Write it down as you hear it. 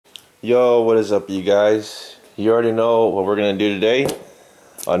Yo, what is up, you guys? You already know what we're gonna do today.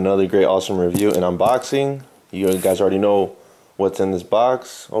 Another great, awesome review and unboxing. You guys already know what's in this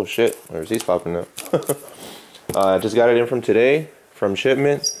box. Oh shit, my receipt's popping up. I just got it in from today, from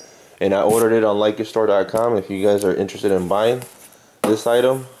shipment, and I ordered it on LikeYourStore.com. If you guys are interested in buying this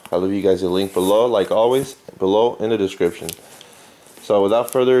item, I'll leave you guys a link below, like always, below in the description. So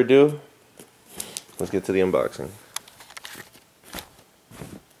without further ado, let's get to the unboxing.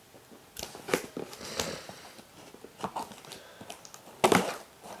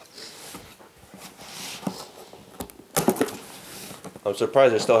 I'm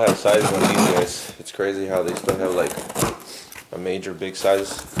surprised they still have sizes on these guys. It's crazy how they still have like a major big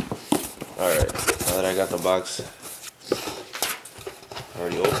size. Alright, now that I got the box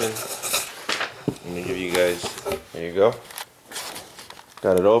already open, let me give you guys, there you go.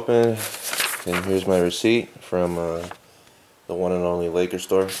 Got it open, and here's my receipt from the one and only Lakers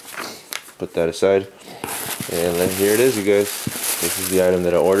store. Put that aside, and then here it is, you guys. This is the item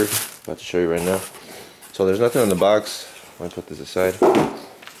that I ordered. About to show you right now. So there's nothing in the box. Let me put this aside.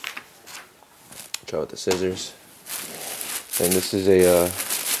 Try with the scissors. And this is a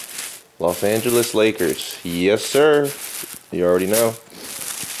Los Angeles Lakers. Yes, sir. You already know.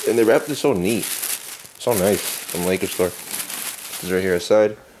 And they wrapped it so neat. So nice from Lakers store. This is right here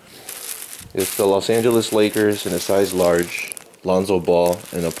aside. It's the Los Angeles Lakers in a size large. Lonzo Ball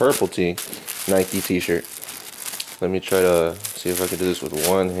in a purple tee. Nike t-shirt. Let me try to see if I can do this with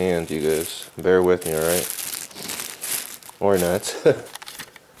one hand, you guys. Bear with me, alright? Or not.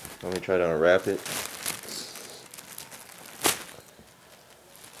 Let me try to unwrap it.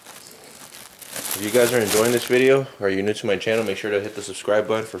 If you guys are enjoying this video, or you're new to my channel, make sure to hit the subscribe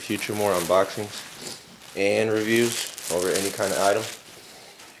button for future more unboxings and reviews over any kind of item.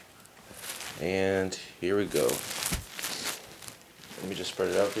 And here we go. Let me just spread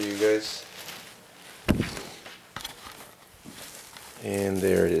it out for you guys. And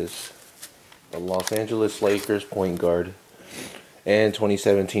there it is. The Los Angeles Lakers point guard and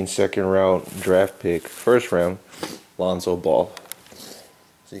 2017 second round draft pick, first round, Lonzo Ball.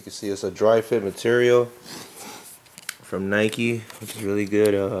 So you can see it's a dry fit material from Nike, which is really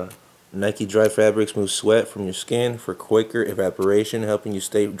good. Nike dry fabrics move sweat from your skin for quicker evaporation, helping you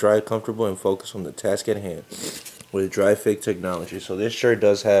stay dry, comfortable, and focus on the task at hand with dry fit technology. So this shirt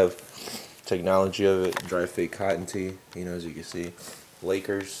does have technology of it, dry fit cotton tee, you know, as you can see.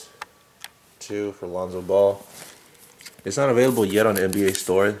 Lakers 2 for Lonzo Ball. It's not available yet on the NBA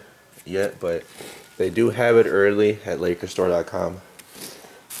store yet, but they do have it early at LakersStore.com.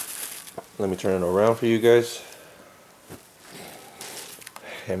 Let me turn it around for you guys.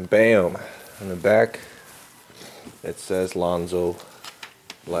 And bam, on the back it says Lonzo,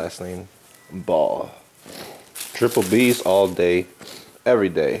 last name Ball. Triple B's all day, every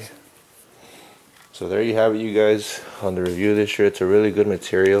day. So there you have it, you guys, on the review of this shirt. It's a really good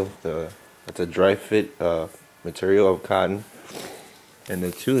material. It's a dry fit material of cotton, and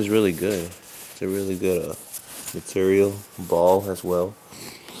the two is really good. It's a really good material. Ball as well.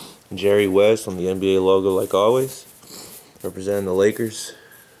 Jerry West on the NBA logo, like always, representing the Lakers.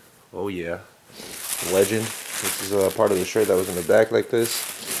 Oh yeah, legend. This is a part of the shirt that was in the back like this.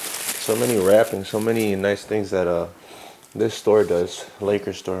 So many wrappings, so many nice things that this store does,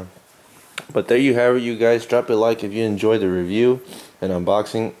 Lakers store. But there you have it, you guys. Drop a like if you enjoyed the review and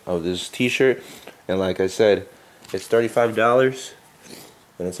unboxing of this t-shirt. And like I said, it's $35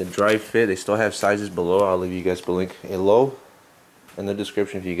 and it's a dry fit. They still have sizes below. I'll leave you guys the link below in the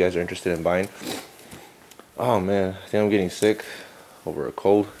description if you guys are interested in buying. Oh man, I think I'm getting sick over a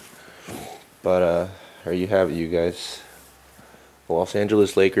cold. But there you have it, you guys. Los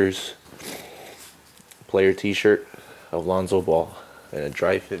Angeles Lakers player t-shirt of Lonzo Ball in a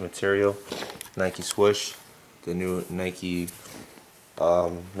dry fit material. Nike swoosh, the new Nike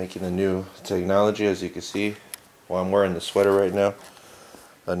making the new technology, as you can see. Well, I'm wearing the sweater right now.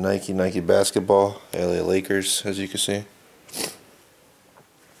 A Nike basketball, LA Lakers, as you can see. It's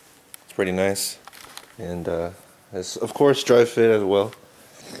pretty nice. And it's of course dry fit as well.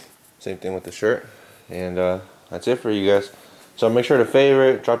 Same thing with the shirt. And that's it for you guys. So make sure to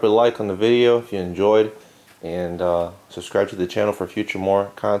favorite, drop a like on the video if you enjoyed, and subscribe to the channel for future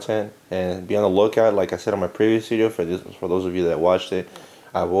more content, and be on the lookout. Like I said on my previous video, for those of you that watched it,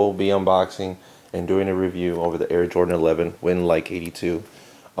 I will be unboxing and doing a review over the Air Jordan 11 Win Like 82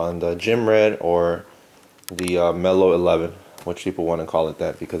 on the Gym Red or the Mellow 11, which people want to call it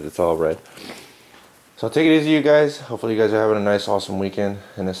that because it's all red. So take it easy, you guys. Hopefully you guys are having a nice, awesome weekend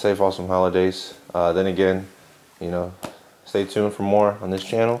and a safe, awesome holidays. Then again, you know, stay tuned for more on this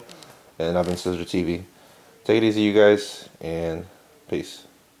channel. And I've been Scissor TV. Take it easy, you guys, and peace.